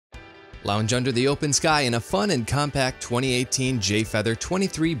Lounge under the open sky in a fun and compact 2018 Jayfeather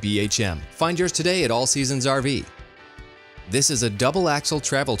 23 BHM. Find yours today at All Seasons RV. This is a double-axle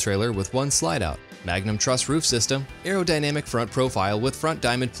travel trailer with one slide-out, Magnum Truss roof system, aerodynamic front profile with front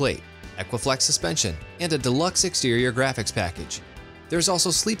diamond plate, Equa-Flex suspension, and a deluxe exterior graphics package. There's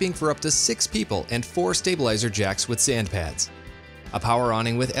also sleeping for up to 6 people and 4 stabilizer jacks with sand pads. A power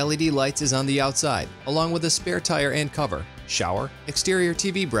awning with LED lights is on the outside, along with a spare tire and cover, shower, exterior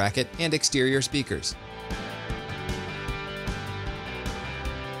TV bracket, and exterior speakers.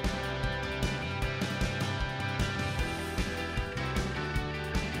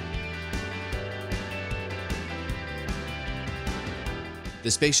 The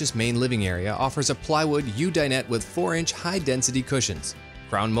spacious main living area offers a plywood U-dinette with 4-inch high-density cushions,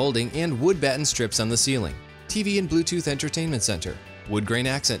 crown molding, and wood batten strips on the ceiling, TV and Bluetooth entertainment center, wood grain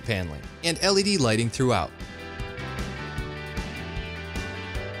accent paneling, and LED lighting throughout.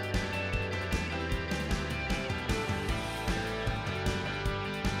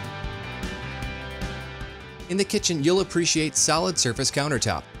 In the kitchen, you'll appreciate solid surface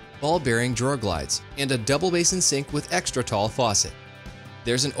countertop, ball-bearing drawer glides, and a double-basin sink with extra tall faucet.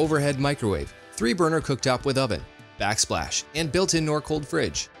 There's an overhead microwave, 3-burner cooktop with oven, backsplash, and built-in Norcold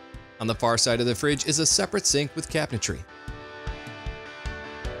fridge. On the far side of the fridge is a separate sink with cabinetry.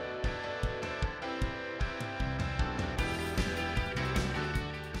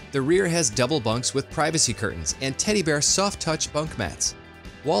 The rear has double bunks with privacy curtains and teddy bear soft touch bunk mats.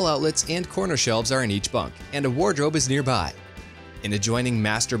 Wall outlets and corner shelves are in each bunk, and a wardrobe is nearby. An adjoining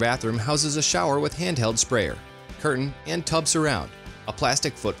master bathroom houses a shower with handheld sprayer, curtain, and tub surround, a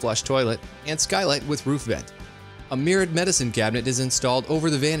plastic foot flush toilet, and skylight with roof vent. A mirrored medicine cabinet is installed over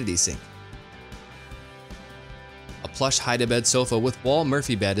the vanity sink. A plush hide-a-bed sofa with wall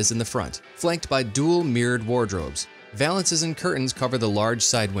Murphy bed is in the front, flanked by dual mirrored wardrobes. Valances and curtains cover the large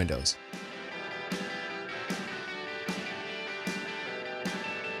side windows.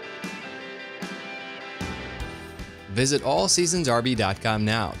 Visit allseasonsrv.com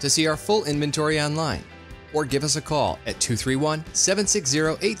now to see our full inventory online, or give us a call at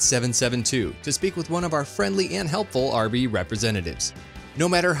 231-760-8772 to speak with one of our friendly and helpful RV representatives. No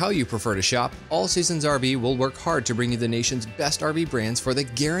matter how you prefer to shop, All Seasons RV will work hard to bring you the nation's best RV brands for the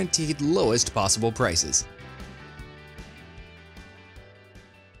guaranteed lowest possible prices.